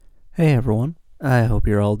Hey everyone, I hope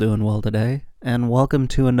you're all doing well today, and welcome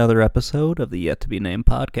to another episode of the Yet to Be Named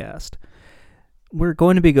podcast. We're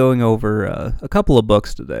going to be going over a couple of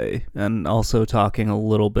books today, and also talking a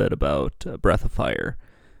little bit about Breath of Fire.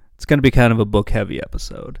 It's going to be kind of a book-heavy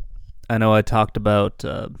episode. I know I talked about,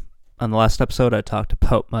 on the last episode, I talked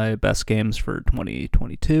about my best games for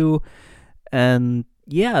 2022, and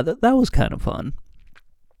yeah, that was kind of fun.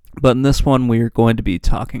 But in this one, we're going to be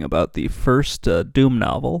talking about the first Doom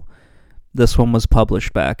novel. This one was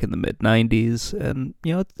published back in the mid-90s, and,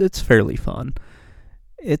 it's fairly fun.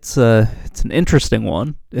 It's an interesting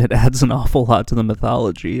one. It adds an awful lot to the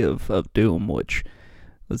mythology of Doom, which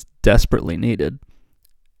was desperately needed.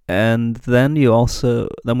 And then we also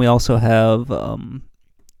have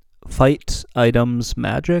Fight Magic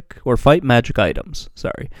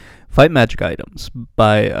Items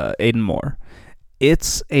by Aidan Moore.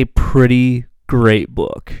 It's a pretty great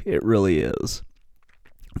book. It really is.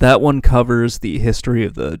 That one covers the history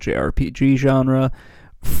of the JRPG genre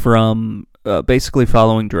from basically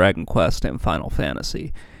following Dragon Quest and Final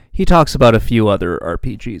Fantasy. He talks about a few other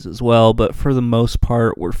RPGs as well, but for the most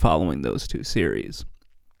part, we're following those two series.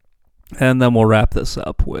 And then we'll wrap this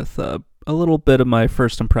up with a little bit of my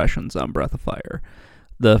first impressions on Breath of Fire,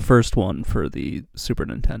 the first one for the Super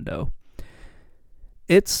Nintendo.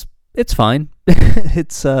 It's fine.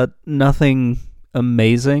 It's nothing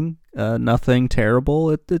amazing. Nothing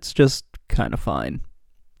terrible. It's just kind of fine.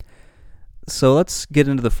 So let's get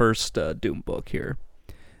into the first Doom book here.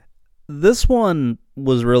 This one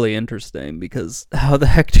was really interesting because how the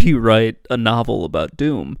heck do you write a novel about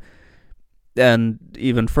Doom? And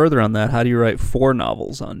even further on that, how do you write 4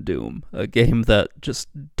 novels on Doom? A game that just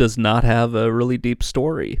does not have a really deep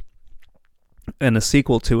story. And a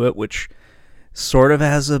sequel to it, which sort of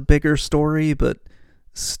has a bigger story, but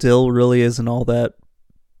still really isn't all that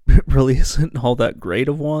great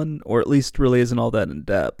of one, or at least really isn't all that in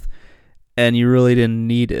depth, and you really didn't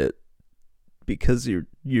need it because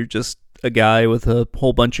you're just a guy with a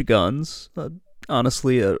whole bunch of guns,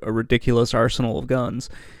 honestly a ridiculous arsenal of guns,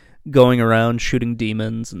 going around shooting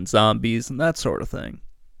demons and zombies and that sort of thing.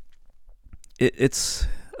 It's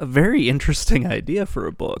a very interesting idea for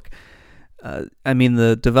a book.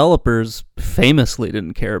 The developers famously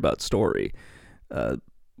didn't care about story.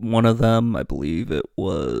 One of them, I believe it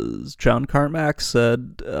was John Carmack,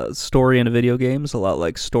 said story in a video game is a lot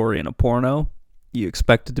like story in a porno. You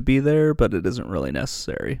expect it to be there, but it isn't really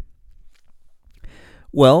necessary.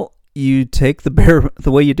 Well, the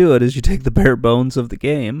way you do it is you take the bare bones of the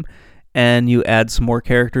game and you add some more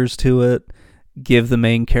characters to it, give the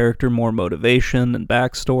main character more motivation and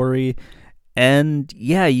backstory, and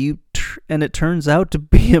and it turns out to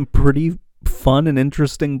be a pretty fun and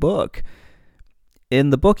interesting book. In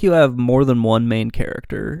the book, you have more than one main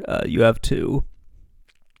character. You have 2.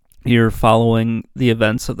 You're following the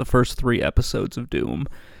events of the first 3 episodes of Doom.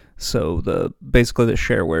 So basically the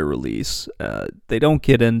shareware release. They don't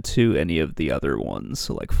get into any of the other ones.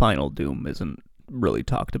 So like Final Doom isn't really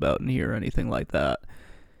talked about in here or anything like that.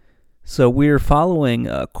 So we're following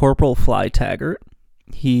Corporal Fly Taggart.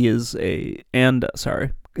 He is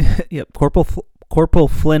Corporal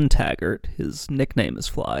Flynn Taggart. His nickname is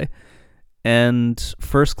Fly. And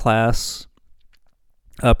Private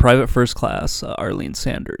First Class, Arlene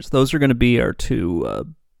Sanders. Those are going to be our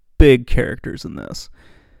 2 big characters in this.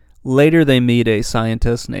 Later they meet a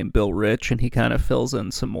scientist named Bill Rich, and he kind of fills in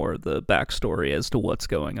some more of the backstory as to what's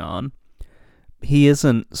going on. He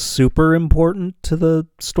isn't super important to the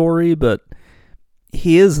story, but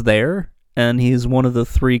he is there, and he's one of the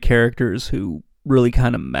 3 characters who really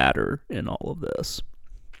kind of matter in all of this.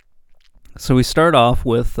 So we start off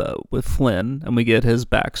with Flynn, and we get his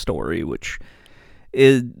backstory, which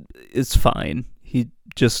is fine. He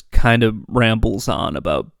just kind of rambles on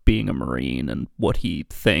about being a Marine and what he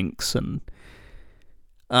thinks, and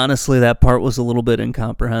honestly, that part was a little bit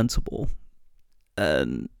incomprehensible,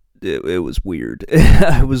 and it was weird.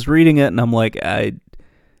 I was reading it, and I'm like, I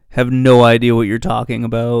have no idea what you're talking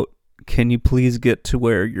about. Can you please get to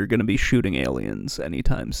where you're going to be shooting aliens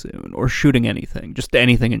anytime soon, or shooting anything, just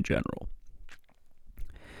anything in general?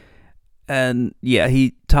 And yeah,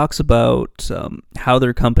 he talks about how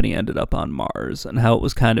their company ended up on Mars and how it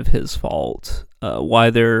was kind of his fault, why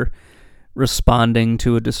they're responding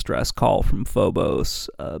to a distress call from Phobos.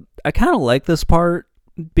 I kind of like this part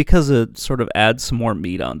because it sort of adds some more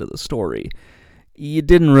meat onto the story. You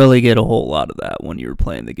didn't really get a whole lot of that when you were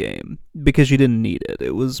playing the game because you didn't need it.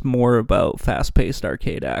 It was more about fast-paced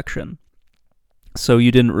arcade action. So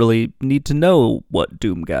you didn't really need to know what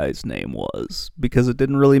Doom Guy's name was, because it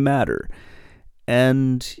didn't really matter.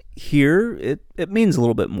 And here, it means a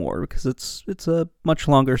little bit more because it's a much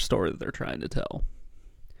longer story that they're trying to tell.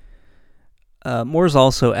 Moore's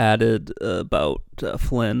also added about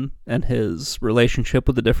Flynn and his relationship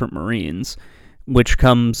with the different Marines, which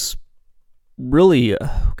comes really,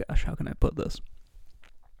 how can I put this?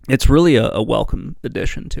 It's really a welcome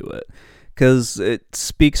addition to it, because it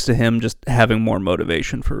speaks to him just having more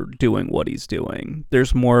motivation for doing what he's doing.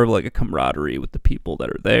 There's more of like a camaraderie with the people that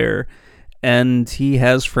are there, and he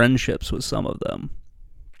has friendships with some of them.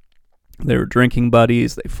 They were drinking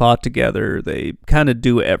buddies, they fought together, they kind of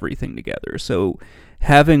do everything together. So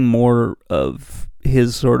having more of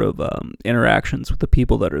his sort of interactions with the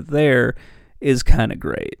people that are there is kind of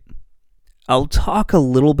great. I'll talk a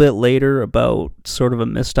little bit later about sort of a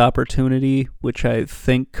missed opportunity, which I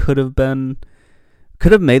think could have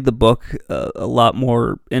made the book a lot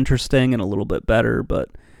more interesting and a little bit better, but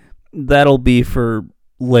that'll be for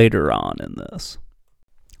later on in this.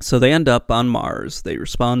 So they end up on Mars, they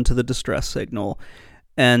respond to the distress signal,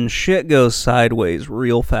 and shit goes sideways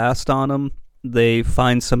real fast on them. They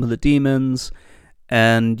find some of the demons,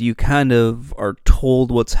 and you kind of are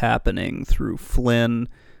told what's happening through Flynn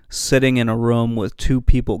sitting in a room with two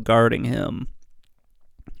people guarding him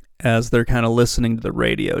as they're kind of listening to the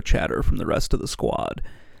radio chatter from the rest of the squad.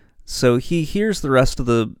 So he hears the rest of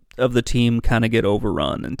the team kind of get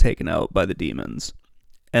overrun and taken out by the demons.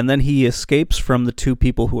 And then he escapes from the two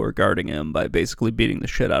people who are guarding him by basically beating the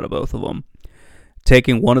shit out of both of them,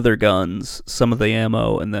 taking one of their guns, some of the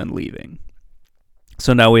ammo, and then leaving.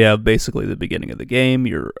 So now we have basically the beginning of the game.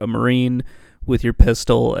 You're a Marine with your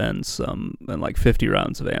pistol and like 50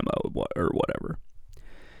 rounds of ammo or whatever.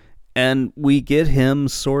 And we get him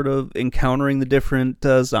sort of encountering the different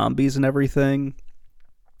zombies and everything,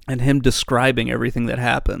 and him describing everything that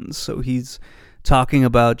happens. So he's talking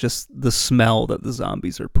about just the smell that the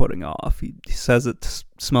zombies are putting off. He says it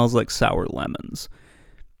smells like sour lemons.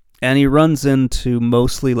 And he runs into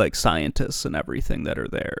mostly like scientists and everything that are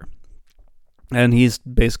there. And he's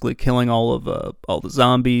basically killing all the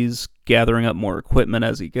zombies, gathering up more equipment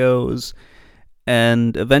as he goes.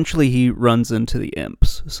 And eventually he runs into the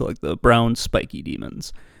imps, so like the brown spiky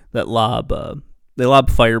demons that lob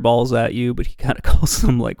fireballs at you, but he kind of calls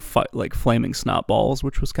them like flaming snot balls,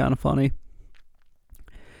 which was kind of funny.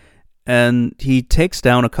 And he takes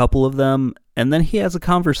down a couple of them, and then he has a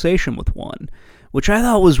conversation with one, which I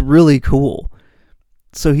thought was really cool.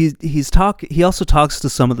 So he also talks to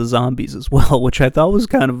some of the zombies as well, which I thought was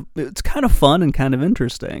kind of fun and kind of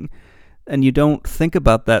interesting. And you don't think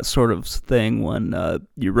about that sort of thing when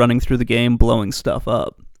you're running through the game blowing stuff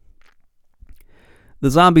up. The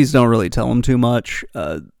zombies don't really tell him too much.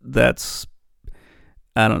 I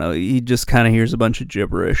don't know, he just kind of hears a bunch of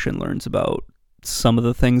gibberish and learns about some of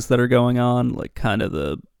the things that are going on, like kind of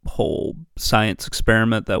the whole science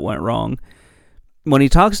experiment that went wrong. When he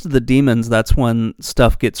talks to the demons, that's when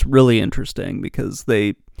stuff gets really interesting, because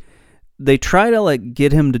they try to like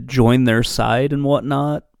get him to join their side and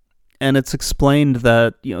whatnot, and it's explained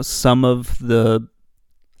that, you know, some of the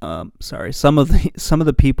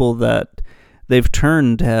people that they've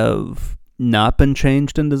turned have not been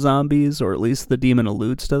changed into zombies, or at least the demon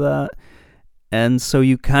alludes to that. And so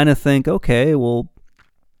you kind of think, okay, well,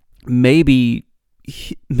 maybe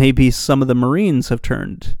some of the Marines have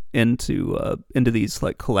turned into these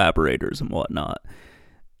like collaborators and whatnot.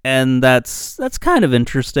 And that's kind of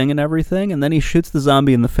interesting and everything. And then he shoots the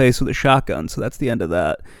zombie in the face with a shotgun, so that's the end of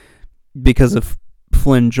that. Because if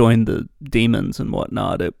Flynn joined the demons and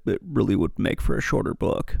whatnot, it really would make for a shorter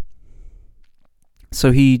book.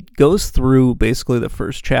 So he goes through basically the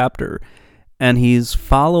first chapter, and he's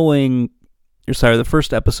the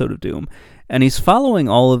first episode of Doom, and he's following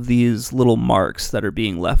all of these little marks that are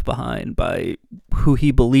being left behind by who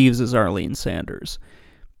he believes is Arlene Sanders.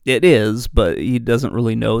 It is, but he doesn't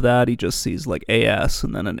really know that. He just sees like AS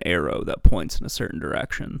and then an arrow that points in a certain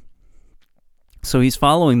direction. So he's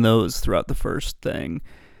following those throughout the first thing.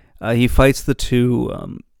 He fights the two,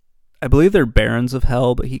 I believe they're Barons of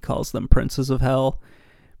Hell, but he calls them Princes of Hell.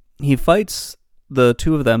 He fights the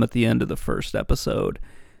two of them at the end of the first episode,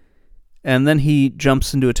 and then he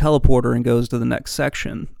jumps into a teleporter and goes to the next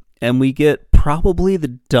section. And we get probably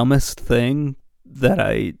the dumbest thing that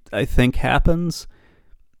I think happens.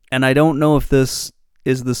 And I don't know if this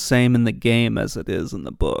is the same in the game as it is in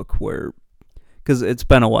the book, because it's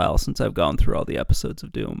been a while since I've gone through all the episodes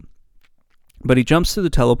of Doom. But he jumps through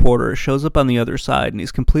the teleporter, shows up on the other side, and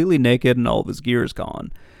he's completely naked and all of his gear is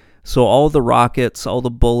gone. So all the rockets, all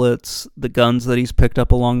the bullets, the guns that he's picked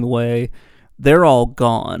up along the way, they're all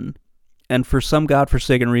gone. And for some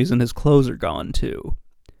godforsaken reason, his clothes are gone too.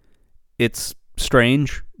 It's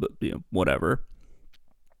strange, but whatever.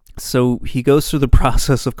 So he goes through the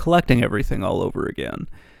process of collecting everything all over again.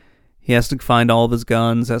 He has to find all of his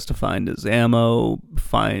guns, has to find his ammo,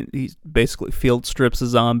 he basically field strips a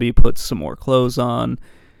zombie, puts some more clothes on,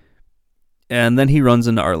 and then he runs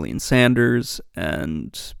into Arlene Sanders,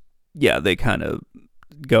 and yeah, they kind of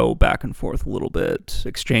go back and forth a little bit,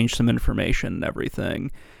 exchange some information and everything,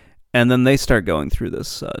 and then they start going through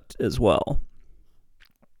this as well.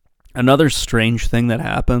 Another strange thing that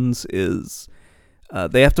happens is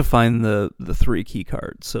they have to find the 3 key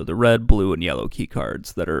cards, so the red, blue, and yellow key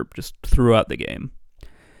cards that are just throughout the game.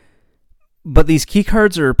 But these key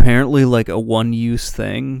cards are apparently like a one-use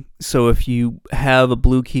thing, so if you have a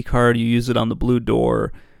blue key card, you use it on the blue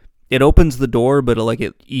door, it opens the door, but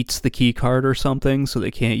it eats the key card or something, so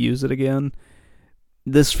they can't use it again.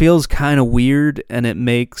 This feels kind of weird, and it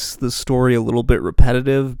makes the story a little bit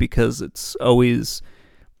repetitive, because it's always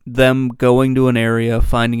them going to an area,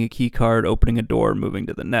 finding a key card, opening a door, moving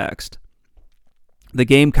to the next. The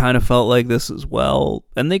game kind of felt like this as well,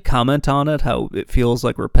 and they comment on it, how it feels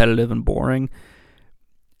like repetitive and boring,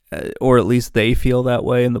 or at least they feel that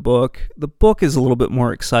way in the book. The book is a little bit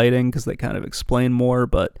more exciting because they kind of explain more,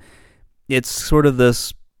 but it's sort of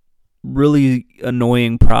this really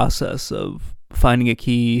annoying process of finding a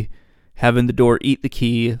key, having the door eat the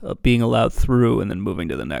key, being allowed through, and then moving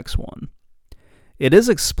to the next one. It is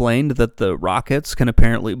explained that the rockets can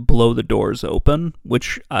apparently blow the doors open,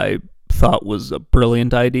 which I thought was a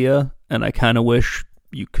brilliant idea, and I kind of wish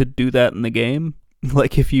you could do that in the game.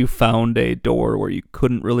 Like if you found a door where you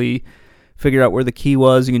couldn't really figure out where the key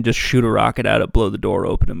was, you can just shoot a rocket at it, blow the door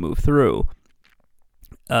open, and move through.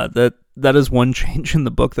 That is one change in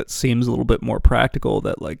the book that seems a little bit more practical,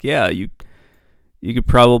 that you could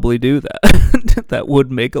probably do that. That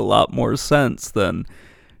would make a lot more sense than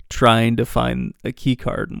trying to find a key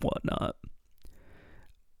card and whatnot.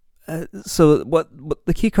 So what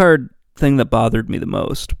the key card thing that bothered me the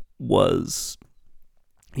most was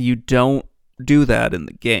you don't do that in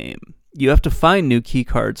the game. You have to find new key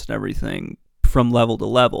cards and everything from level to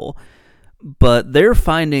level, but they're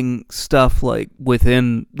finding stuff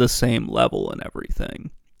within the same level and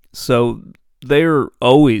everything. So they're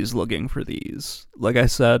always looking for these. Like I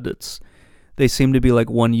said, they seem to be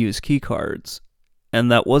one-use key cards. And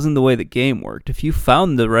that wasn't the way the game worked. If you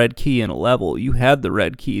found the red key in a level, you had the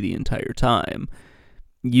red key the entire time.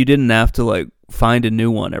 You didn't have to find a new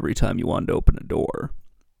one every time you wanted to open a door.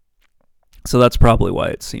 So that's probably why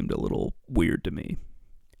it seemed a little weird to me.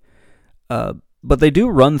 But they do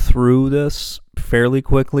run through this fairly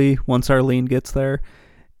quickly once Arlene gets there.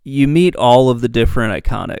 You meet all of the different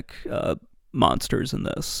iconic monsters in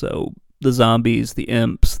this. So the zombies, the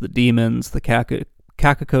imps, the demons, the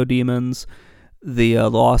Kakako demons, the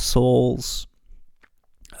Lost Souls,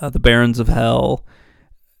 the Barons of Hell,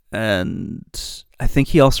 and I think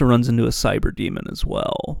he also runs into a cyber demon as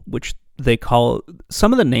well, which they call...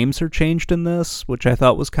 Some of the names are changed in this, which I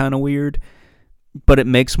thought was kind of weird, but it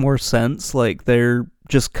makes more sense. They're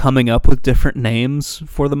just coming up with different names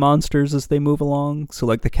for the monsters as they move along. So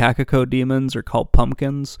the Kakako demons are called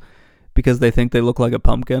pumpkins because they think they look like a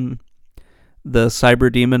pumpkin. The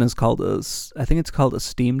cyber demon is called I think it's called a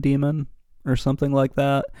steam demon, or something like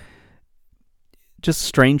that. Just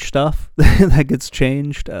strange stuff that gets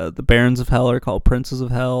changed. The Barons of Hell are called Princes of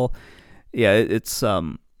Hell. Yeah, it's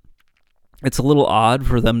a little odd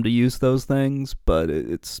for them to use those things, but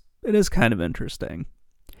it is kind of interesting.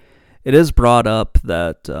 It is brought up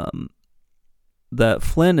that that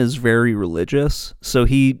Flynn is very religious, so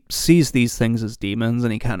he sees these things as demons,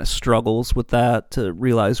 and he kind of struggles with that to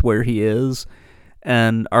realize where he is.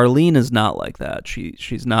 And Arlene is not like that.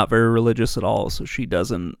 She's not very religious at all, so she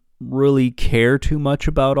doesn't really care too much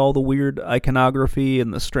about all the weird iconography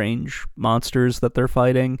and the strange monsters that they're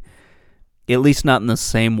fighting. At least not in the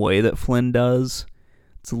same way that Flynn does.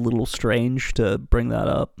 It's a little strange to bring that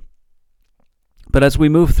up. But as we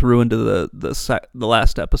move through into the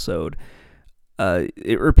last episode,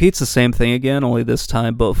 it repeats the same thing again, only this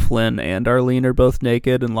time both Flynn and Arlene are both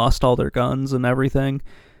naked and lost all their guns and everything.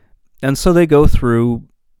 And so they go through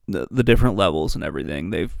the different levels and everything.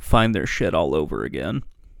 They find their shit all over again.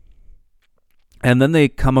 And then they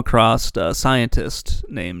come across a scientist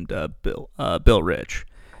named Bill Rich.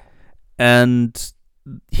 And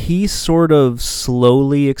he sort of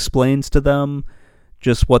slowly explains to them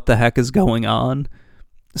just what the heck is going on.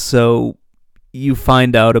 So you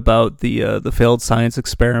find out about the failed science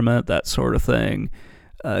experiment, that sort of thing.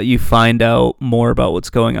 You find out more about what's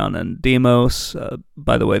going on in Deimos.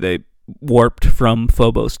 By the way, they warped from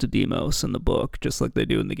Phobos to Deimos in the book, just like they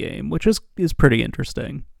do in the game, which is pretty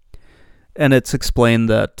interesting. And it's explained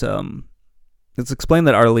that It's explained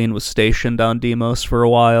that Arlene was stationed on Deimos for a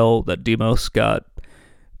while, that Deimos got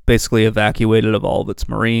basically evacuated of all of its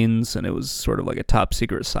Marines, and it was sort of like a top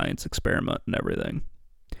secret science experiment and everything.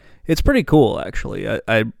 It's pretty cool, actually.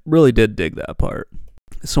 I really did dig that part.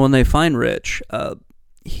 So when they find Rich,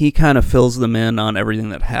 he kind of fills them in on everything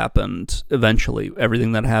that happened, eventually,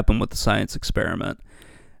 everything that happened with the science experiment.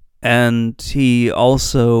 And he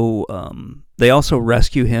also, they also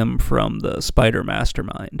rescue him from the Spider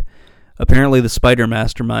Mastermind. Apparently the Spider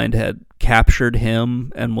Mastermind had captured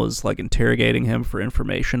him and was like interrogating him for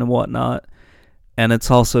information and whatnot. And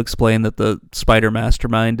it's also explained that the Spider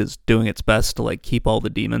Mastermind is doing its best to like keep all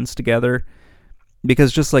the demons together.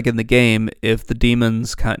 Because just like in the game, if the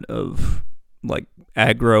demons kind of like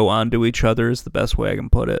aggro onto each other is the best way I can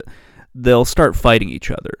put it, they'll start fighting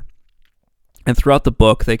each other. And throughout the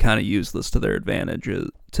book, they kind of use this to their advantage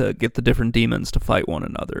to get the different demons to fight one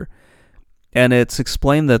another. And it's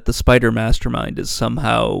explained that the Spider Mastermind is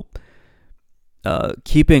somehow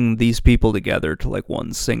keeping these people together to like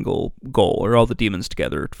one single goal, or all the demons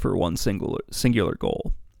together for one singular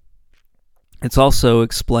goal. It's also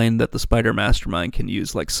explained that the Spider Mastermind can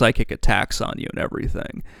use like psychic attacks on you and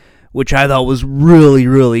everything, which I thought was really,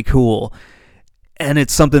 really cool. And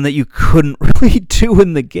it's something that you couldn't really do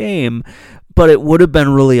in the game, but it would have been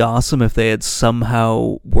really awesome if they had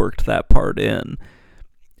somehow worked that part in.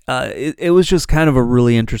 It was just kind of a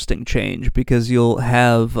really interesting change, because you'll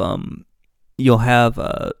have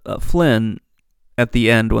Flynn at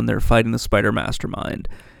the end when they're fighting the Spider Mastermind.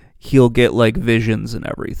 He'll get like visions and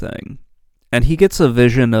everything, and he gets a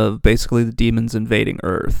vision of basically the demons invading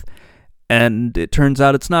Earth. And it turns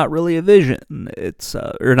out it's not really a vision. It's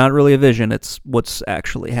not really a vision. It's what's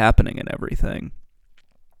actually happening and everything.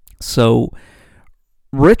 So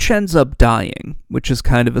Rich ends up dying, which is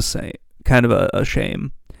kind of a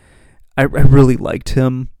shame. I really liked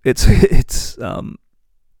him. He's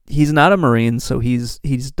not a Marine, so he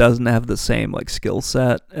doesn't have the same like skill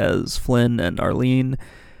set as Flynn and Arlene.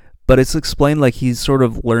 But it's explained like he's sort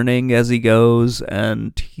of learning as he goes,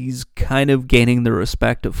 and he's kind of gaining the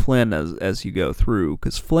respect of Flynn as you go through,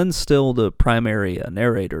 because Flynn's still the primary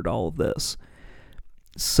narrator to all of this.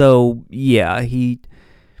 So yeah, he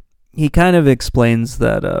kind of explains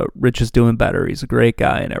that Rich is doing better, he's a great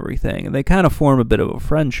guy and everything, and they kind of form a bit of a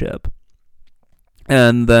friendship.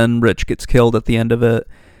 And then Rich gets killed at the end of it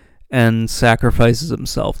and sacrifices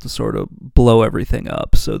himself to sort of blow everything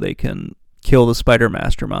up so they can kill the Spider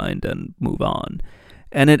Mastermind and move on.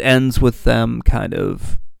 And it ends with them kind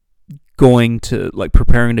of going to, like,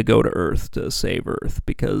 preparing to go to Earth to save Earth,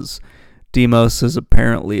 because Deimos is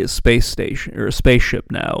apparently a space station, or a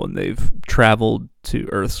spaceship now, and they've traveled to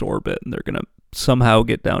Earth's orbit, and they're going to somehow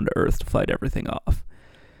get down to Earth to fight everything off.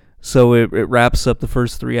 So it wraps up the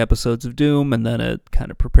first 3 episodes of Doom, and then it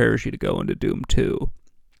kind of prepares you to go into Doom 2.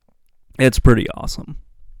 It's pretty awesome.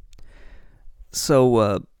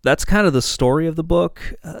 So that's kind of the story of the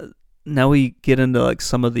book. Now we get into like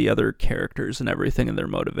some of the other characters and everything and their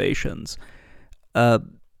motivations. Yeah,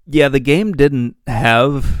 the game didn't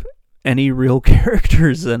have any real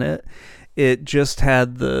characters in it. It just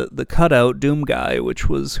had the cutout Doom guy, which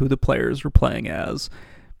was who the players were playing as,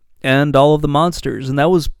 and all of the monsters, and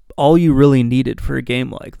that was all you really needed for a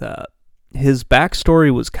game like that. His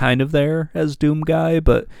backstory was kind of there as Doom guy,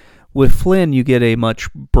 but with Flynn you get a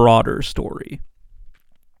much broader story.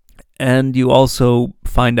 And you also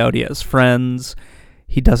find out he has friends.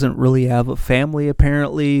 He doesn't really have a family,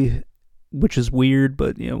 apparently, which is weird,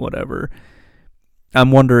 but, you know, whatever.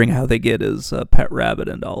 I'm wondering how they get his pet rabbit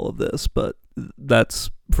into all of this, but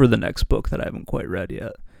that's for the next book that I haven't quite read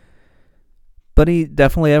yet. But he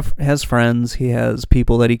definitely has friends, he has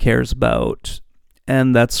people that he cares about,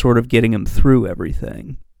 and that's sort of getting him through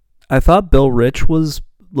everything. I thought Bill Rich was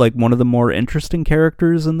like one of the more interesting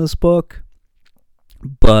characters in this book,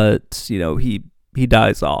 but, you know, he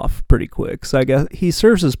dies off pretty quick. So I guess he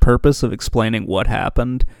serves his purpose of explaining what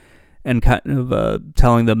happened and kind of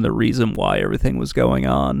telling them the reason why everything was going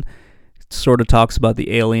on. It sort of talks about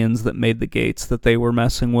the aliens that made the gates that they were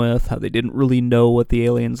messing with, how they didn't really know what the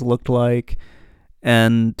aliens looked like,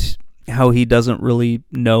 and how he doesn't really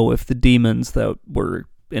know if the demons that we're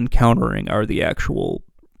encountering are the actual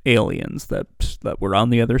aliens that were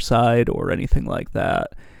on the other side or anything like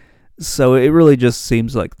that. So it really just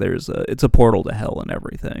seems like it's a portal to hell and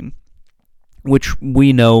everything, which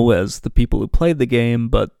we know as the people who played the game,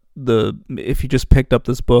 but if you just picked up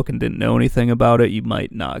this book and didn't know anything about it, you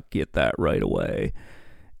might not get that right away.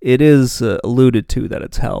 It is alluded to that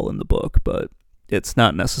it's hell in the book, but it's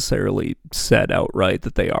not necessarily said outright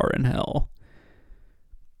that they are in hell.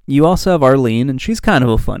 You also have Arlene, and she's kind of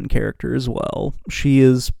a fun character as well. She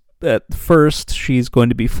is at first she's going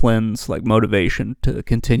to be Flynn's like motivation to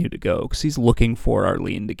continue to go, because he's looking for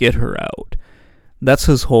Arlene to get her out. That's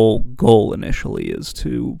his whole goal initially, is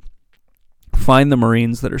to find the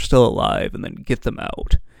Marines that are still alive and then get them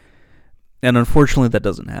out. And unfortunately that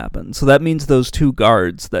doesn't happen. So that means those 2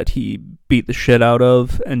 guards that he beat the shit out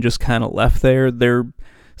of and just kind of left there, they're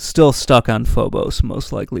still stuck on Phobos,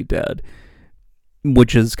 most likely dead.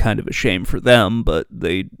 Which is kind of a shame for them, but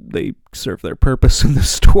they serve their purpose in the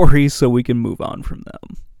story, so we can move on from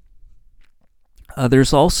them.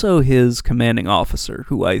 There's also his commanding officer,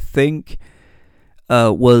 who I think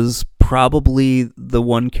was probably the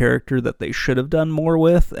one character that they should have done more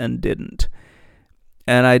with and didn't.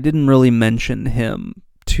 And I didn't really mention him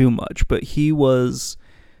too much, but he was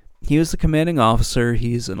the commanding officer.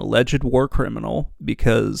 He's an alleged war criminal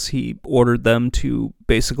because he ordered them to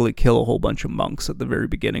basically kill a whole bunch of monks at the very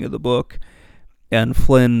beginning of the book. And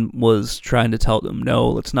Flynn was trying to tell them, no,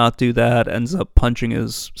 let's not do that, ends up punching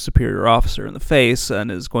his superior officer in the face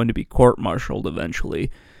and is going to be court-martialed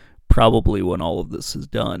eventually, probably when all of this is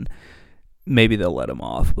done. Maybe they'll let him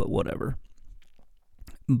off, but whatever.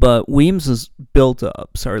 But Weems is built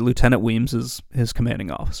up. Lieutenant Weems is his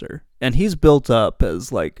commanding officer. And he's built up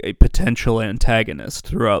as like a potential antagonist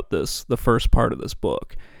throughout the first part of this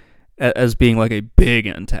book, as being like a big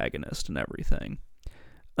antagonist and everything.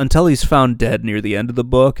 Until he's found dead near the end of the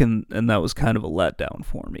book, and that was kind of a letdown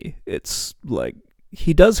for me. It's like,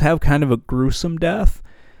 he does have kind of a gruesome death,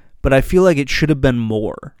 but I feel like it should have been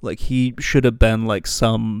more. Like, he should have been like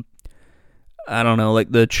some, I don't know,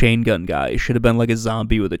 like the chain gun guy. He should have been like a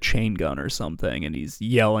zombie with a chain gun or something, and he's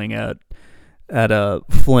yelling at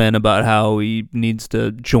Flynn about how he needs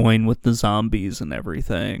to join with the zombies and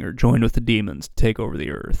everything, or join with the demons to take over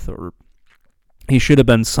the earth, or he should have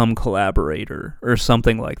been some collaborator or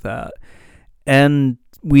something like that. And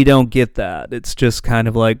we don't get that. It's just kind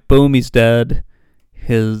of like, boom, he's dead.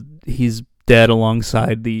 He's dead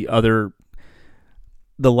alongside the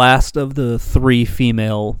last of the 3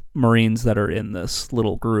 female Marines that are in this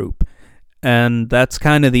little group. And that's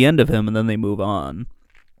kind of the end of him, and then they move on.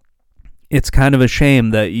 It's kind of a shame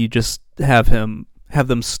that you just have them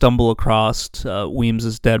stumble across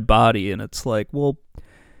Weems's dead body, and it's like, well,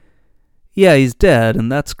 yeah, he's dead, and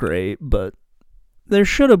that's great, but there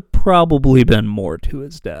should have probably been more to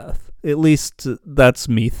his death. At least that's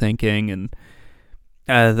me thinking, and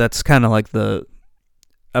that's kind of like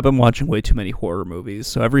I've been watching way too many horror movies,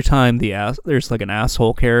 so every time there's like an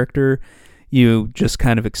asshole character, you just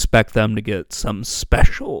kind of expect them to get some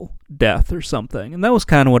special death or something, and that was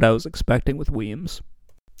kind of what I was expecting with Weems.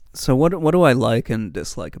 So what do I like and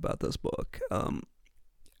dislike about this book?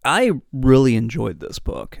 I really enjoyed this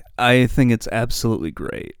book. I think it's absolutely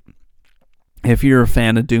great. If you're a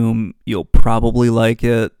fan of Doom, you'll probably like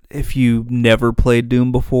it. If you've never played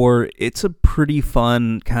Doom before, it's a pretty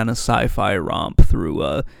fun kind of sci-fi romp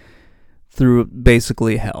through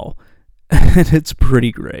basically hell. And it's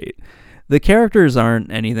pretty great. The characters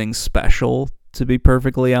aren't anything special, to be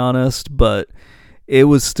perfectly honest, but it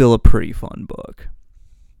was still a pretty fun book.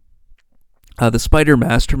 The Spider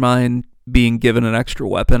Mastermind being given an extra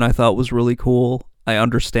weapon I thought was really cool. I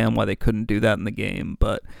understand why they couldn't do that in the game,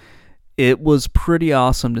 but it was pretty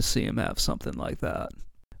awesome to see him have something like that.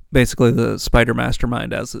 Basically, the Spider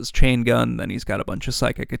Mastermind has his chain gun, then he's got a bunch of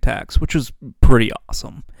psychic attacks, which is pretty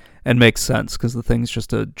awesome. And makes sense, because the thing's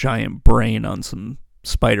just a giant brain on some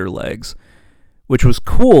spider legs. Which was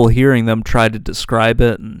cool hearing them try to describe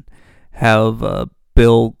it, and have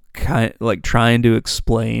Bill trying to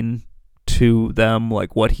explain to them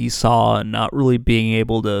like what he saw, and not really being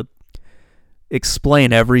able to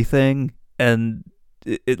explain everything, and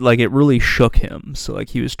it really shook him. So like,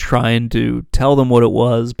 he was trying to tell them what it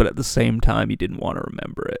was, but at the same time he didn't want to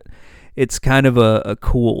remember it. It's kind of a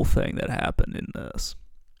cool thing that happened in this.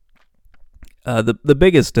 The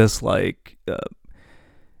biggest dislike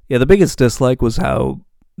was how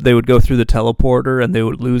they would go through the teleporter and they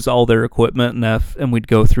would lose all their equipment, and we'd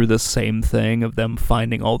go through the same thing of them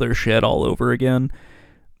finding all their shit all over again.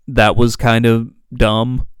 That was kind of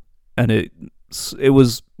dumb, and it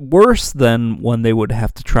was worse than when they would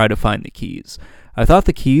have to try to find the keys. I thought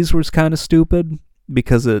the keys was kind of stupid,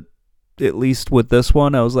 because at least with this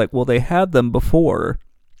one, I was like, well, they had them before.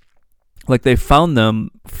 Like, they found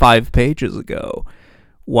them 5 pages ago.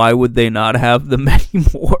 Why would they not have them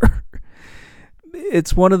anymore?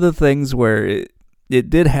 It's one of the things where it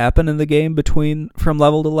did happen in the game from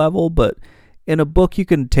level to level, but in a book you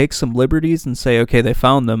can take some liberties and say, okay, they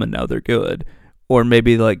found them and now they're good. Or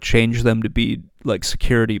maybe like change them to be like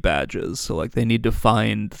security badges. So like, they need to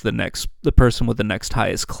find the person with the next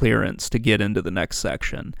highest clearance to get into the next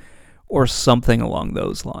section. or something along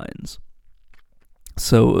those lines.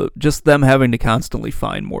 So just them having to constantly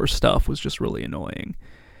find more stuff was just really annoying.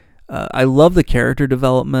 I love the character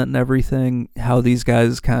development and everything, how these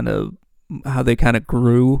guys kind of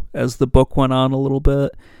grew as the book went on a little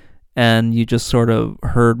bit, and you just sort of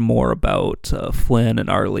heard more about Flynn and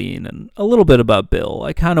Arlene and a little bit about Bill.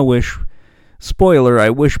 I kind of wish, spoiler, I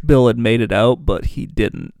wish Bill had made it out, but he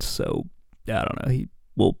didn't, so I don't know,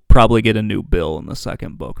 we'll probably get a new Bill in the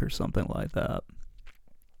second book or something like that.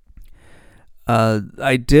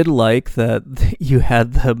 I did like that you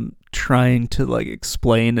had them trying to like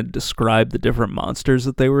explain and describe the different monsters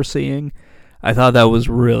that they were seeing. I thought that was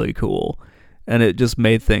really cool, and it just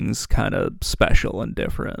made things kind of special and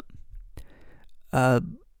different. Oh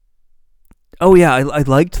yeah, I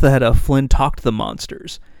liked that Flynn talked to the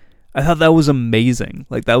monsters. I thought that was amazing.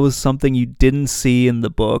 Like, that was something you didn't see in the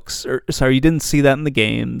books, or sorry, you didn't see that in the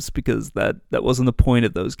games, because that wasn't the point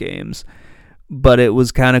of those games. But it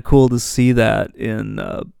was kind of cool to see that in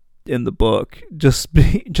the book, just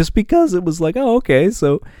because it was like, oh, okay,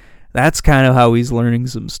 so that's kind of how he's learning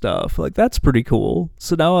some stuff. Like, that's pretty cool.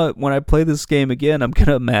 So now when I play this game again, I'm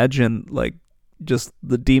gonna imagine like just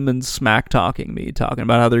the demons smack talking me, talking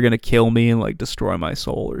about how they're gonna kill me and like destroy my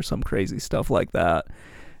soul or some crazy stuff like that.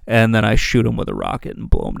 And then I shoot him with a rocket and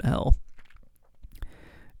blow him to hell.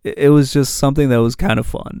 It was just something that was kind of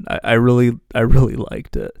fun. I really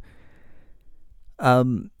liked it.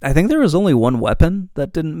 I think there was only one weapon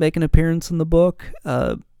that didn't make an appearance in the book.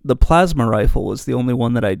 The plasma rifle was the only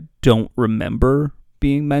one that I don't remember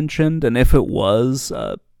being mentioned, and if it was,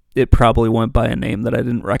 it probably went by a name that I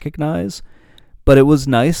didn't recognize. But it was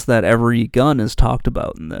nice that every gun is talked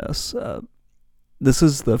about in this. This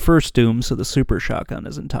is the first Doom, so the super shotgun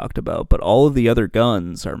isn't talked about, but all of the other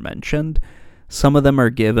guns are mentioned. Some of them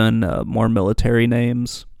are given more military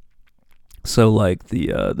names. So, like,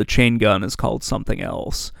 the chain gun is called something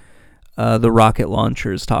else. The rocket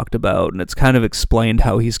launcher is talked about, and it's kind of explained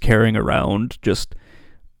how he's carrying around just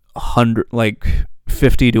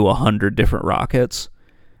 50 to 100 different rockets.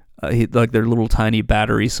 They're little tiny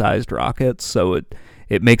battery-sized rockets, so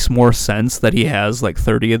it makes more sense that he has like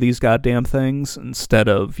 30 of these goddamn things instead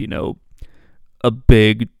of, a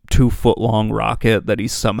big 2-foot-long rocket that he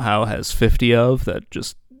somehow has 50 of that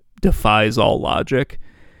just defies all logic.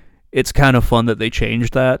 It's kind of fun that they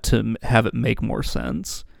changed that to have it make more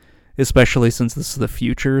sense, especially since this is the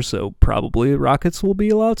future, so probably rockets will be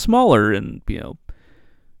a lot smaller in,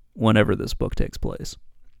 whenever this book takes place.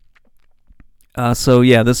 So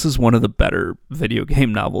yeah, this is one of the better video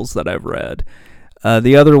game novels that I've read.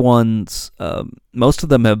 The other ones, most of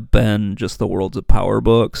them have been just the Worlds of Power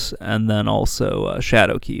books, and then also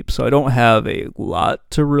Shadowkeep, so I don't have a lot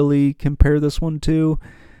to really compare this one to.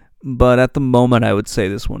 But at the moment, I would say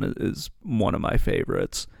this one is one of my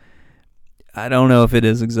favorites. I don't know if it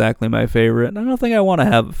is exactly my favorite, and I don't think I want to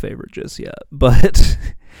have a favorite just yet. But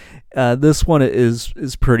this one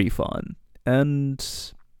is pretty fun. And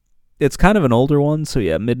it's kind of an older one, so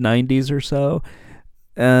yeah, mid-90s or so.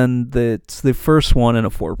 And it's the first one in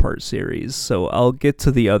a 4-part series, so I'll get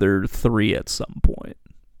to the other 3 at some point.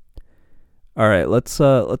 All right, let's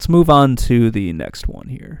move on to the next one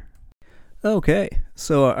here. Okay,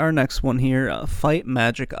 so our next one here, Fight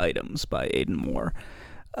Magic Items by Aidan Moore.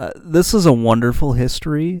 This is a wonderful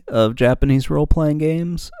history of Japanese role-playing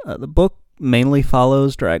games. The book mainly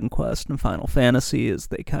follows Dragon Quest and Final Fantasy as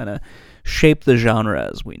they kind of shape the genre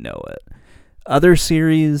as we know it. Other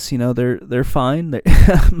series, they're fine.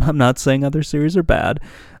 I'm not saying other series are bad,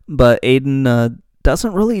 but Aidan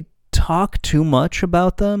doesn't really talk too much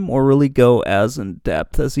about them or really go as in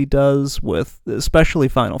depth as he does with especially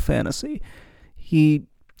Final Fantasy. He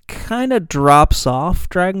kind of drops off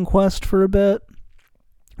Dragon Quest for a bit,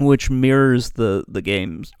 which mirrors the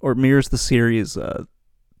games, or mirrors the series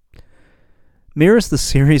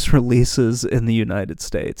releases in the United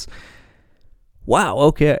States. Wow,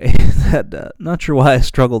 okay. Not sure why I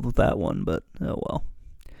struggled with that one, but oh well.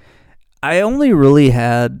 I only really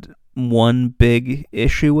had one big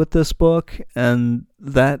issue with this book, and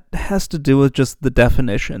that has to do with just the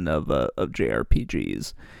definition of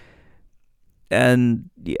JRPGs. And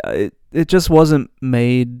yeah, it just wasn't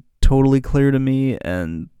made totally clear to me,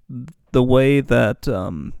 and the way that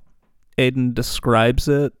Aidan describes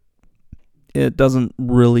it, it doesn't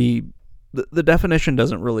really... The definition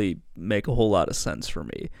doesn't really make a whole lot of sense for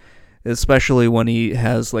me, especially when he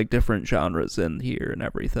has like different genres in here and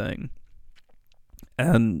everything.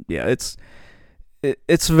 And yeah,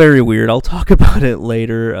 it's very weird. I'll talk about it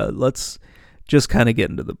later. Let's just kind of get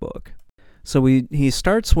into the book. So he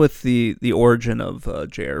starts with the origin of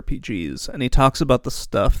JRPGs, and he talks about the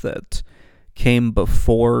stuff that came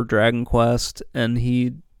before Dragon Quest, and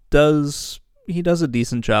he does a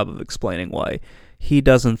decent job of explaining why he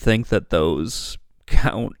doesn't think that those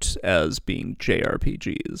count as being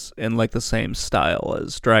JRPGs in like the same style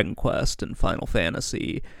as Dragon Quest and Final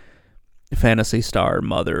Fantasy, Phantasy Star,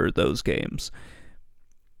 Mother, those games.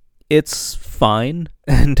 It's fine,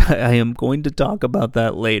 and I am going to talk about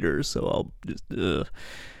that later, so I'll just...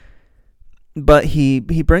 But he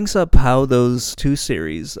brings up how those two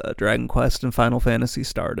series, Dragon Quest and Final Fantasy,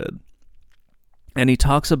 started. And he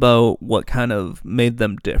talks about what kind of made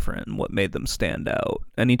them different, what made them stand out.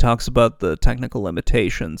 And he talks about the technical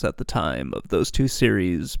limitations at the time of those two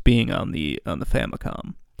series being on the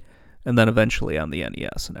Famicom, and then eventually on the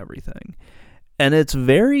NES and everything. And it's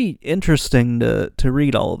very interesting to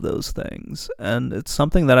read all of those things, and it's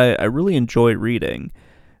something that I really enjoy reading.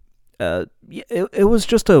 It was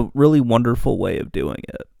just a really wonderful way of doing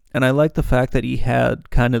it. And I like the fact that he had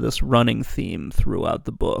kind of this running theme throughout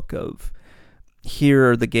the book of, here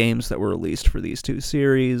are the games that were released for these two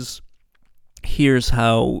series. Here's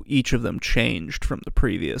how each of them changed from the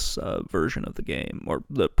previous version of the game, or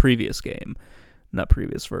the previous game, not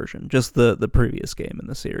previous version, just the previous game in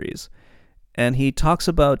the series. And he talks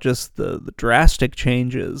about just the drastic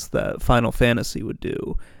changes that Final Fantasy would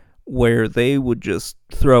do, where they would just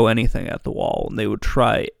throw anything at the wall, and they would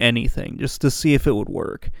try anything just to see if it would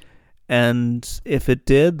work. And if it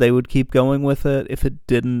did, they would keep going with it. If it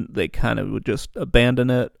didn't, they kind of would just abandon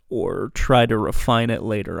it or try to refine it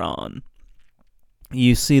later on.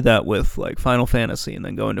 You see that with like Final Fantasy, and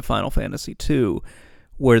then going to Final Fantasy II,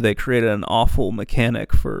 where they created an awful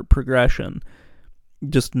mechanic for progression.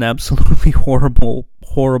 Just an absolutely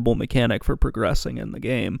horrible mechanic for progressing in the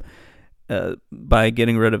game, by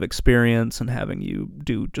getting rid of experience and having you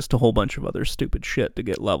do just a whole bunch of other stupid shit to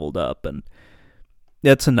get leveled up. And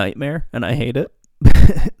it's a nightmare, and I hate it.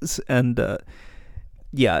 And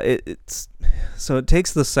it's so it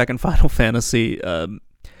takes the second Final Fantasy, and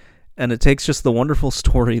it takes just the wonderful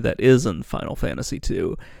story that is in Final Fantasy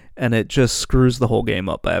II, and it just screws the whole game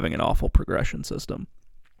up by having an awful progression system.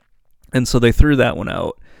 And so they threw that one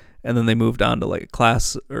out, and then they moved on to like a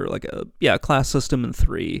class, or like a class system in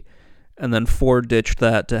 3, and then 4 ditched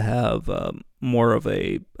that to have more of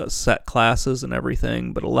a set classes and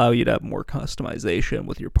everything, but allow you to have more customization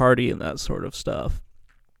with your party and that sort of stuff.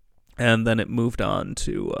 And then it moved on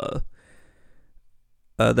to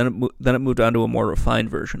then it moved on to a more refined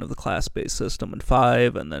version of the class-based system in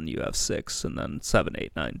 5, and then you have 6, and then 7,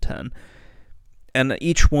 8, 9, 10. And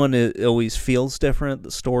each one, it always feels different.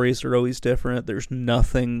 The stories are always different. There's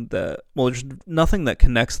nothing that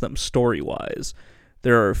connects them story-wise.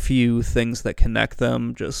 There are a few things that connect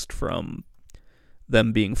them just from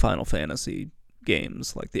them being Final Fantasy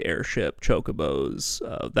games, like the airship, chocobos,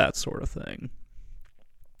 that sort of thing.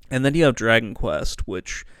 And then you have Dragon Quest,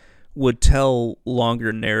 which would tell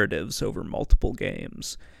longer narratives over multiple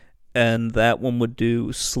games. And that one would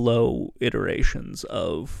do slow iterations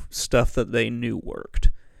of stuff that they knew worked.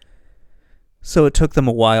 So it took them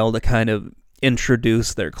a while to kind of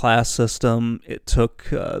introduce their class system. It took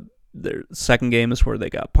their second game is where they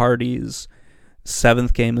got parties.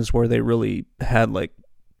 7th game is where they really had like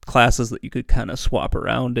classes that you could kind of swap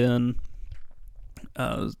around in.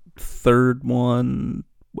 Third one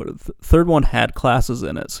had classes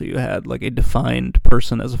in it, so you had like a defined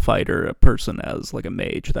person as a fighter, a person as like a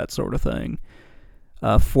mage, that sort of thing.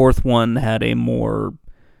 4th one had a more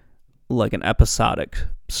like an episodic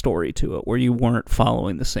story to it, where you weren't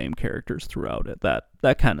following the same characters throughout it,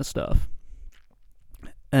 that kind of stuff.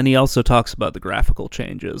 And he also talks about the graphical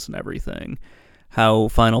changes and everything, how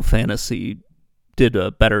Final Fantasy did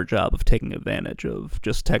a better job of taking advantage of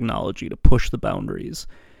just technology to push the boundaries.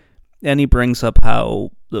 And he brings up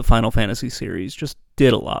how the Final Fantasy series just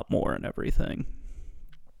did a lot more and everything.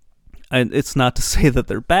 And it's not to say that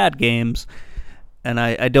they're bad games, and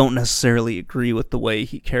I don't necessarily agree with the way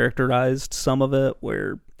he characterized some of it,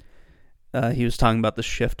 where he was talking about the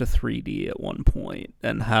shift to 3D at one point,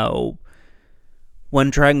 and how when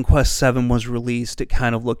Dragon Quest VII was released, it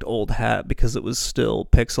kind of looked old hat because it was still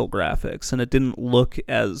pixel graphics, and it didn't look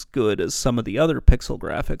as good as some of the other pixel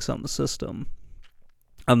graphics on the system,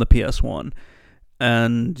 on the PS1.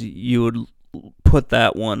 And you would put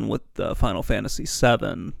that one with Final Fantasy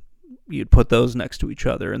VII, you'd put those next to each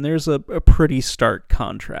other, and there's a pretty stark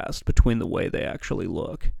contrast between the way they actually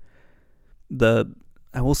look.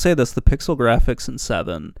 I will say this, the pixel graphics in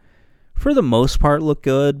 7, for the most part, look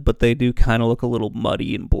good, but they do kind of look a little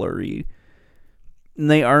muddy and blurry.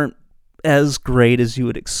 And they aren't as great as you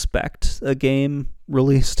would expect a game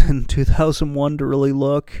released in 2001 to really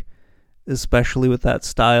look. especially with that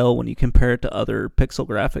style when you compare it to other pixel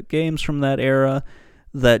graphic games from that era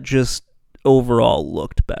that just overall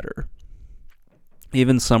looked better.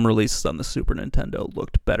 Even some releases on the Super Nintendo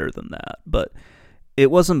looked better than that, but it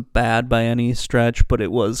wasn't bad by any stretch, but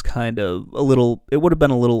it was kind of it would have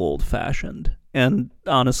been a little old-fashioned. And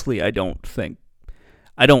honestly, I don't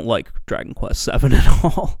like Dragon Quest VII at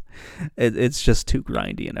all. It's just too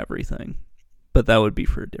grindy and everything. But that would be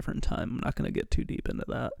for a different time. I'm not going to get too deep into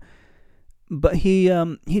that. But he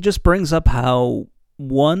just brings up how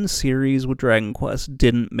one series with Dragon Quest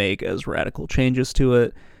didn't make as radical changes to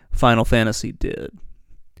it. Final Fantasy did.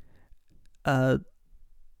 Sorry.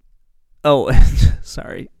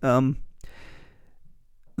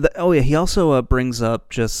 He also brings up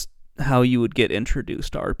just how you would get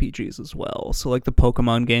introduced to RPGs as well. So like the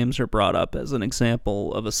Pokemon games are brought up as an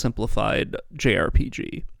example of a simplified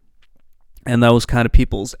JRPG. And that was kind of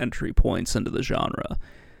people's entry points into the genre.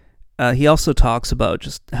 He also talks about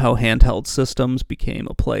just how handheld systems became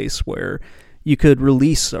a place where you could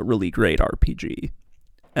release a really great RPG.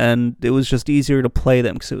 And it was just easier to play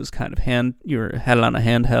them because it was kind of you had it on a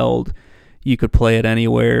handheld. You could play it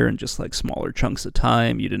anywhere in just like smaller chunks of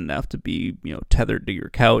time. You didn't have to be, tethered to your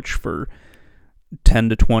couch for 10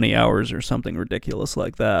 to 20 hours or something ridiculous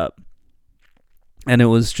like that. And it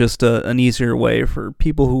was just an easier way for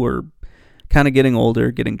people who were kind of getting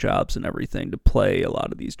older, getting jobs and everything, to play a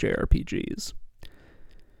lot of these JRPGs.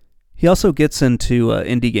 He also gets into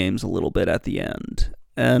indie games a little bit at the end,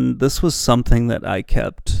 and this was something that I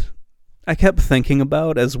kept thinking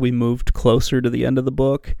about as we moved closer to the end of the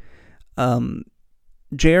book.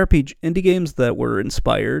 JRPG indie games that were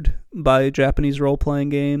inspired by Japanese role-playing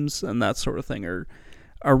games and that sort of thing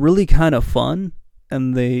are really kind of fun,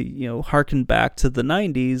 and they harken back to the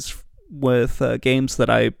 90s with games that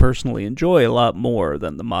I personally enjoy a lot more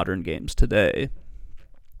than the modern games today.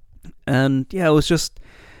 And yeah,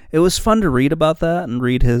 it was fun to read about that and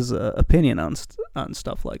read his opinion on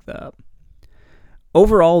stuff like that.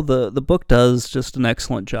 Overall, the book does just an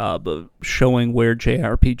excellent job of showing where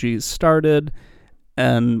JRPGs started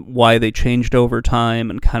and why they changed over time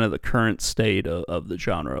and kind of the current state of the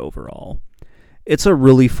genre overall. It's a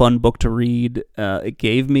really fun book to read. It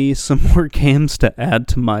gave me some more games to add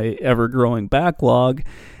to my ever-growing backlog.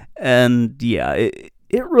 And yeah, it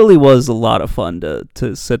really was a lot of fun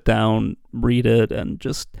to sit down, read it, and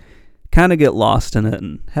just kind of get lost in it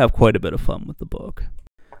and have quite a bit of fun with the book.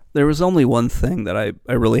 There was only one thing that I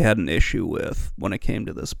really had an issue with when it came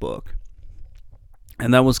to this book.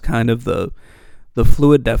 And that was kind of the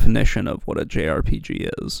fluid definition of what a JRPG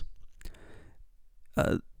is.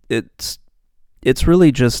 It's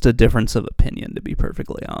really just a difference of opinion, to be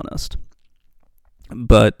perfectly honest.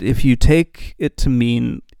 But if you take it to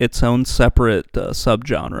mean its own separate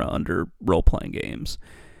subgenre under role-playing games,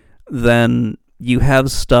 then you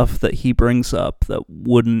have stuff that he brings up that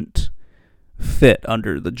wouldn't fit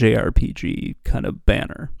under the JRPG kind of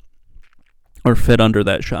banner, or fit under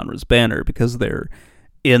that genre's banner, because they're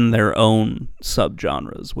in their own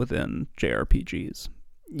subgenres within JRPGs.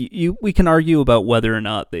 We can argue about whether or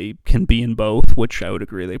not they can be in both, which I would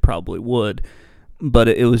agree they probably would, but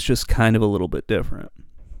it was just kind of a little bit different.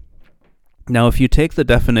 Now, if you take the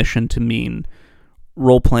definition to mean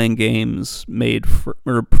role-playing games made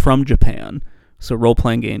from Japan, so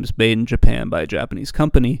role-playing games made in Japan by a Japanese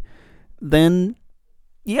company, then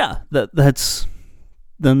yeah,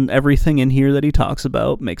 then everything in here that he talks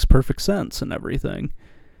about makes perfect sense and everything.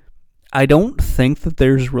 I don't think that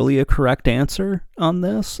there's really a correct answer on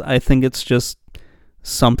this. I think it's just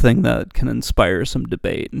something that can inspire some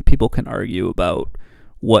debate, and people can argue about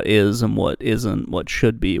what is and what isn't, what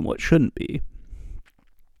should be and what shouldn't be,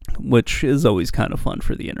 which is always kind of fun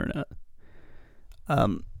for the internet.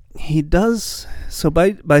 He does so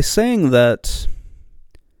by saying that.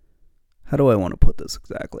 How do I want to put this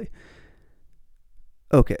exactly?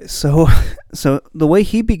 Okay, so the way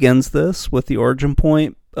he begins this with the origin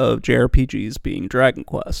point of JRPGs being Dragon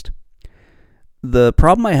Quest. The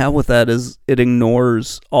problem I have with that is it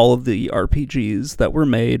ignores all of the RPGs that were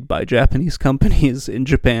made by Japanese companies in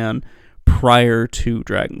Japan prior to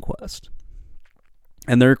Dragon Quest.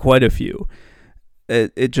 And there are quite a few.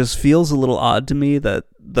 It just feels a little odd to me that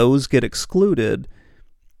those get excluded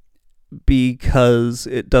because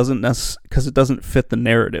it doesn't fit the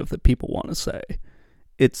narrative that people want to say.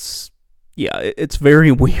 It's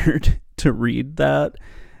very weird to read that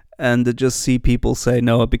and to just see people say,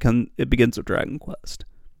 no, it begins with Dragon Quest.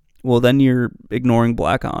 Well, then you're ignoring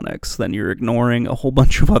Black Onyx, then you're ignoring a whole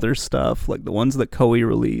bunch of other stuff, like the ones that Koei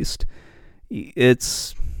released.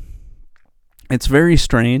 It's very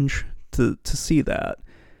strange to see that.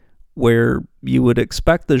 where you would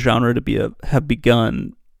expect the genre to have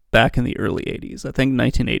begun back in the early 80s. I think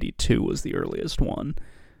 1982 was the earliest one,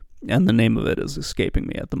 and the name of it is escaping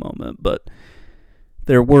me at the moment, but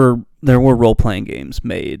there were role-playing games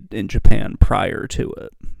made in Japan prior to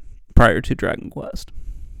Dragon Quest.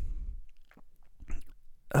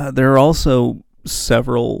 There are also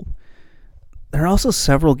several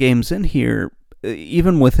games in here,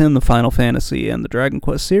 even within the Final Fantasy and the Dragon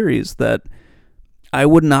Quest series, that I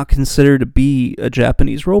would not consider to be a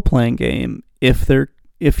Japanese role-playing game if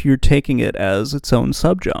you're taking it as its own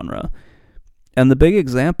subgenre. And the big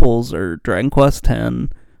examples are Dragon Quest X,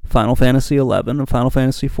 Final Fantasy XI, and Final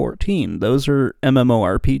Fantasy XIV. Those are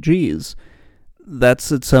MMORPGs.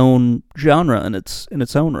 That's its own genre in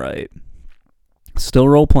its own right. Still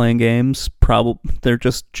role-playing games, they're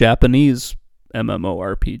just Japanese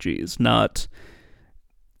MMORPGs, not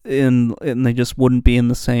and they just wouldn't be in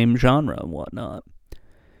the same genre and whatnot.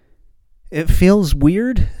 It feels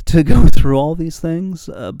weird to go through all these things,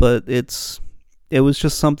 but it was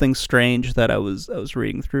just something strange that I was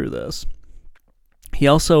reading through this. He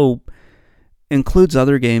also includes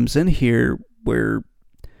other games in here where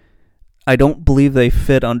I don't believe they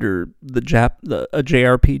fit under a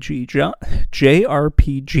JRPG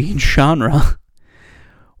genre.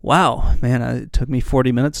 Wow, man, it took me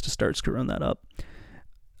 40 minutes to start screwing that up.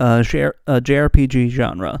 JRPG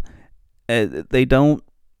genre. They don't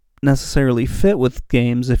necessarily fit with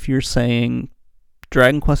games if you're saying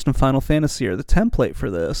Dragon Quest and Final Fantasy are the template for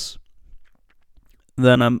this.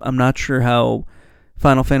 Then I'm not sure how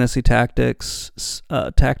Final Fantasy Tactics,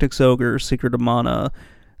 Tactics Ogre, Secret of Mana,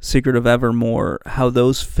 Secret of Evermore, how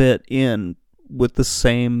those fit in with the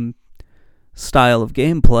same style of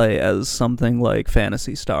gameplay as something like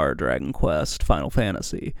Phantasy Star, Dragon Quest, Final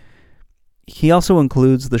Fantasy. He also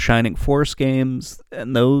includes the Shining Force games,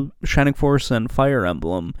 and those Shining Force and Fire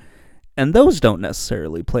Emblem, and those don't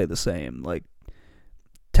necessarily play the same. Like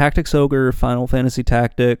Tactics Ogre, Final Fantasy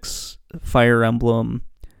Tactics, Fire Emblem,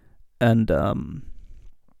 and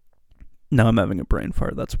now I'm having a brain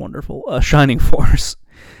fart. That's wonderful. Shining Force.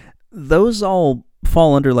 Those all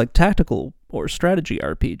fall under like tactical or strategy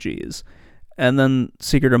RPGs. And then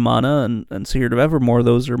Secret of Mana and Secret of Evermore,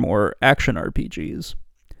 those are more action RPGs.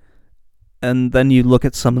 And then you look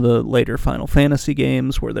at some of the later Final Fantasy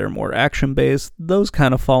games where they're more action-based. Those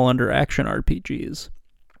kind of fall under action RPGs.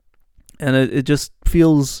 And it just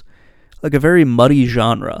feels like a very muddy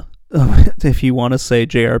genre. If you want to say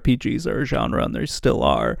JRPGs are a genre, and they still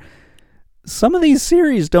are. Some of these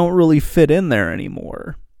series don't really fit in there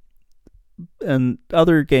anymore. And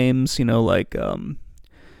other games, like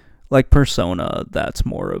Persona, that's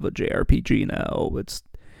more of a JRPG now. It's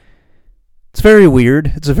very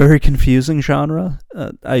weird. It's a very confusing genre.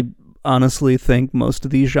 I honestly think most of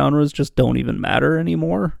these genres just don't even matter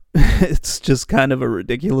anymore. It's just kind of a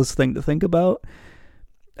ridiculous thing to think about.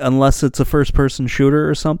 Unless it's a first-person shooter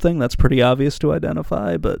or something, that's pretty obvious to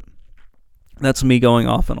identify, but that's me going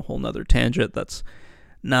off on a whole nother tangent that's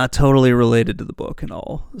not totally related to the book and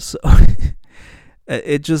all. So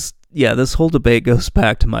this whole debate goes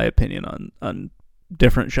back to my opinion on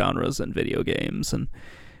different genres and video games, and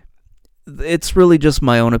it's really just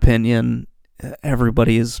my own opinion.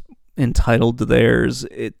 Everybody is entitled to theirs.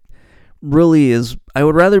 It really is. I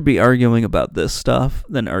would rather be arguing about this stuff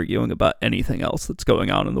than arguing about anything else that's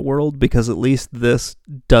going on in the world, because at least this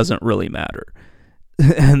doesn't really matter.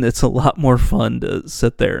 And it's a lot more fun to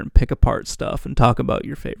sit there and pick apart stuff and talk about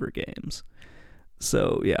your favorite games.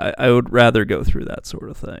 So, yeah, I would rather go through that sort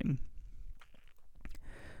of thing.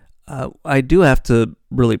 I do have to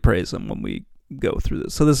really praise him when we go through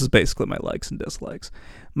this. So this is basically my likes and dislikes.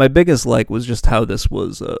 My biggest like was just how this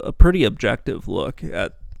was a pretty objective look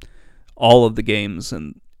at all of the games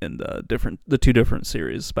and the two different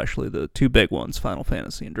series, especially the two big ones, Final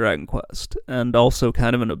Fantasy and Dragon Quest, and also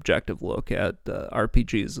kind of an objective look at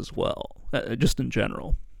RPGs as well, just in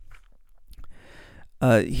general.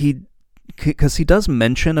 Because he does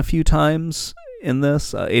mention a few times in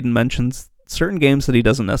this, Aiden mentions certain games that he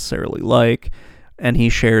doesn't necessarily like, and he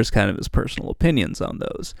shares kind of his personal opinions on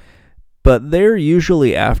those. But they're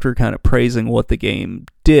usually after kind of praising what the game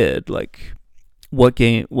did, like what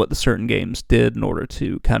the certain games did in order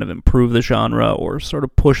to kind of improve the genre or sort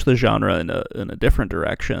of push the genre in a different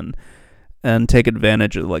direction and take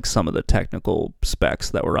advantage of like some of the technical specs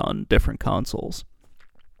that were on different consoles.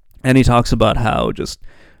 And he talks about how just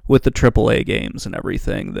with the AAA games and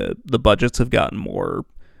everything, the budgets have gotten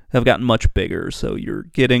much bigger, so you're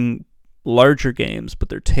getting larger games, but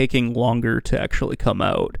they're taking longer to actually come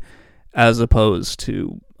out, as opposed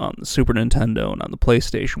to on the Super Nintendo and on the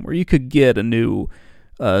PlayStation, where you could get a new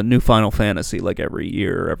new Final Fantasy like every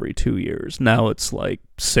year, every 2 years. Now it's like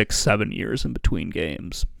 6-7 years in between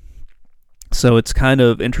games. So it's kind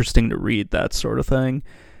of interesting to read that sort of thing.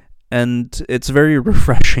 And it's very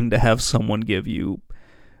refreshing to have someone give you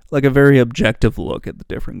like a very objective look at the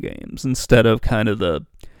different games instead of kind of the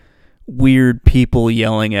weird people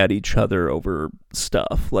yelling at each other over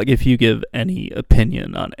stuff. Like if you give any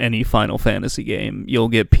opinion on any Final Fantasy game, you'll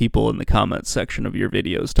get people in the comments section of your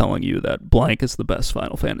videos telling you that blank is the best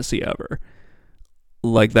Final Fantasy ever.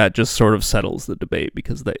 Like that just sort of settles the debate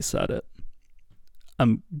because they said it.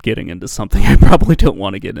 I'm getting into something I probably don't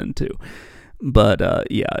want to get into. But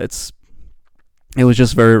yeah, it was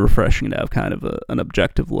just very refreshing to have kind of an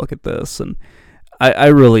objective look at this, and I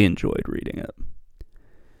really enjoyed reading it.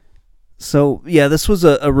 So yeah, this was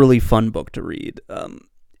a really fun book to read.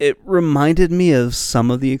 It reminded me of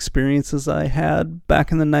some of the experiences I had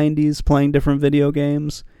back in the 90s playing different video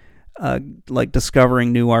games, like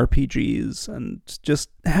discovering new RPGs and just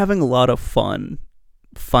having a lot of fun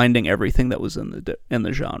finding everything that was in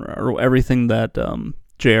the genre, or everything that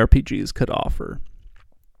JRPGs could offer.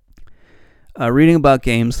 Reading about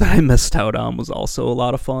games that I missed out on was also a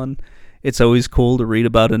lot of fun. It's always cool to read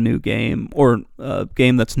about a new game, or a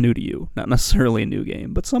game that's new to you. Not necessarily a new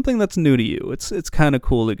game, but something that's new to you. It's kind of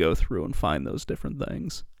cool to go through and find those different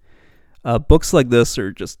things. Books like this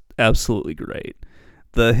are just absolutely great.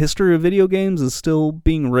 The history of video games is still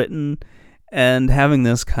being written, and having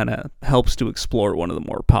this kind of helps to explore one of the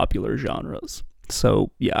more popular genres.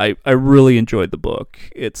 So yeah, I really enjoyed the book.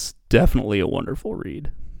 It's definitely a wonderful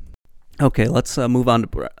read. Okay, let's move on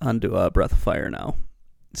to Breath of Fire now.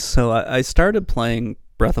 So I started playing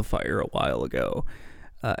Breath of Fire a while ago,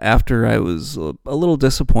 after I was a little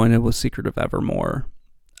disappointed with Secret of Evermore.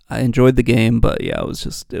 I enjoyed the game, but yeah,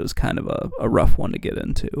 it was kind of a rough one to get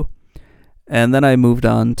into. And then I moved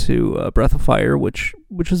on to Breath of Fire, which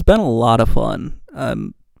has been a lot of fun.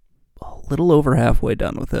 I'm a little over halfway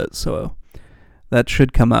done with it, so that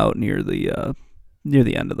should come out near the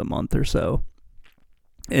end of the month or so.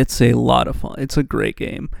 It's a lot of fun. It's a great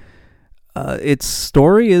game. Its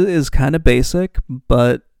story is kind of basic,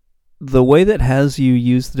 but the way that has you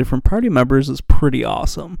use the different party members is pretty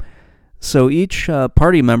awesome. So each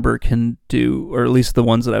party member can do, or at least the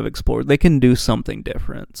ones that I've explored, they can do something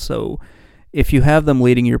different. So if you have them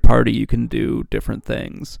leading your party, you can do different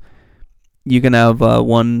things. You can have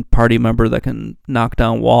one party member that can knock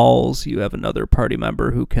down walls. You have another party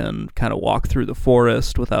member who can kind of walk through the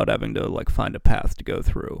forest without having to like find a path to go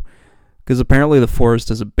through. Because apparently the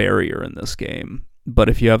forest is a barrier in this game. But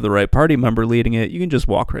if you have the right party member leading it, you can just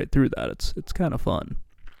walk right through that. It's kind of fun.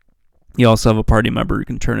 You also have a party member who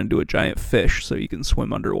can turn into a giant fish so you can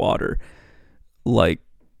swim underwater. Like,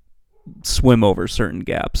 swim over certain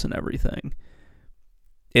gaps and everything.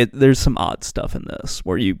 There's some odd stuff in this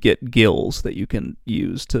where you get gills that you can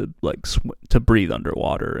use to like to breathe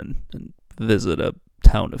underwater and visit a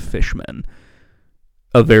town of fishmen.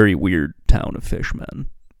 A very weird town of fishmen.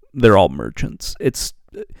 They're all merchants.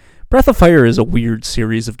 Breath of Fire is a weird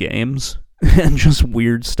series of games, and just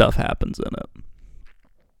weird stuff happens in it.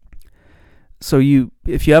 So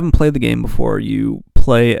if you haven't played the game before, you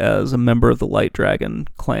play as a member of the Light Dragon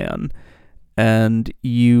clan, and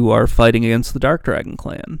you are fighting against the Dark Dragon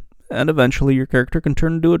clan. And eventually your character can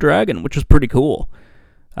turn into a dragon, which is pretty cool.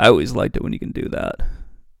 I always liked it when you can do that.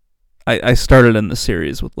 I started in the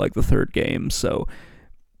series with like the third game, so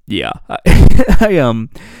yeah.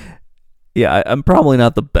 I'm probably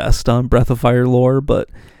not the best on Breath of Fire lore, but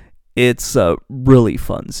it's a really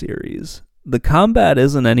fun series. The combat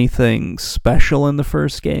isn't anything special in the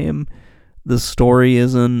first game. The story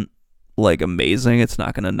isn't like amazing. It's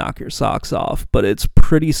not going to knock your socks off, but it's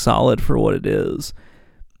pretty solid for what it is.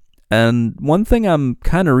 And one thing I'm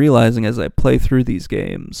kind of realizing as I play through these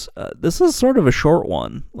games, this is sort of a short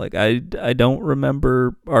one. Like I don't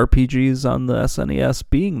remember RPGs on the SNES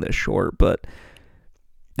being this short, but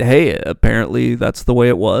hey, apparently that's the way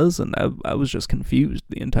it was, and I was just confused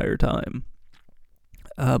the entire time.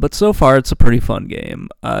 But so far, it's a pretty fun game.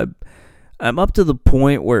 I'm up to the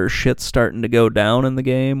point where shit's starting to go down in the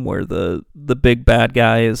game, where the big bad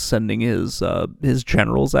guy is sending his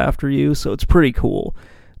generals after you, so it's pretty cool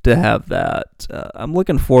to have that. I'm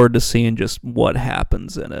looking forward to seeing just what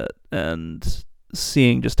happens in it, and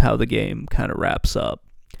seeing just how the game kind of wraps up.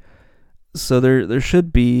 So there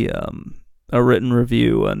should be a written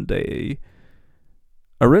review and a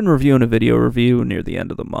a video review near the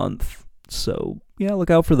end of the month. So yeah, look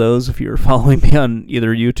out for those if you're following me on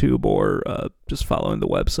either YouTube or just following the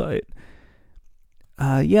website.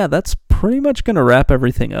 Yeah, that's pretty much going to wrap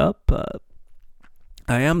everything up.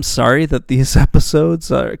 I am sorry that these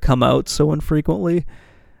episodes come out so infrequently.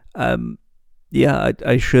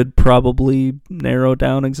 I should probably narrow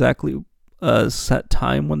down exactly a set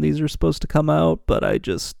time when these are supposed to come out, but I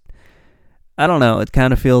don't know. It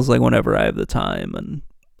kind of feels like whenever I have the time and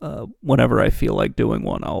whenever I feel like doing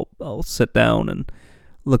one, I'll sit down and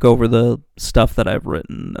look over the stuff that I've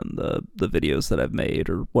written and the videos that I've made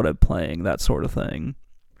or what I'm playing, that sort of thing,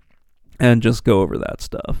 and just go over that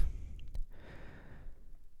stuff.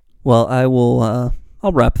 Well,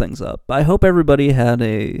 I'll wrap things up. I hope everybody had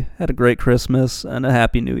a great Christmas and a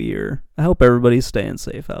happy New Year. I hope everybody's staying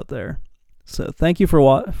safe out there. So thank you for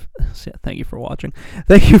watching.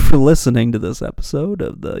 Thank you for listening to this episode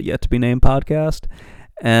of the Yet to Be Named podcast.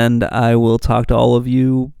 And I will talk to all of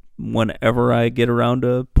you whenever I get around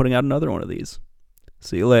to putting out another one of these.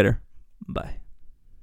 See you later. Bye.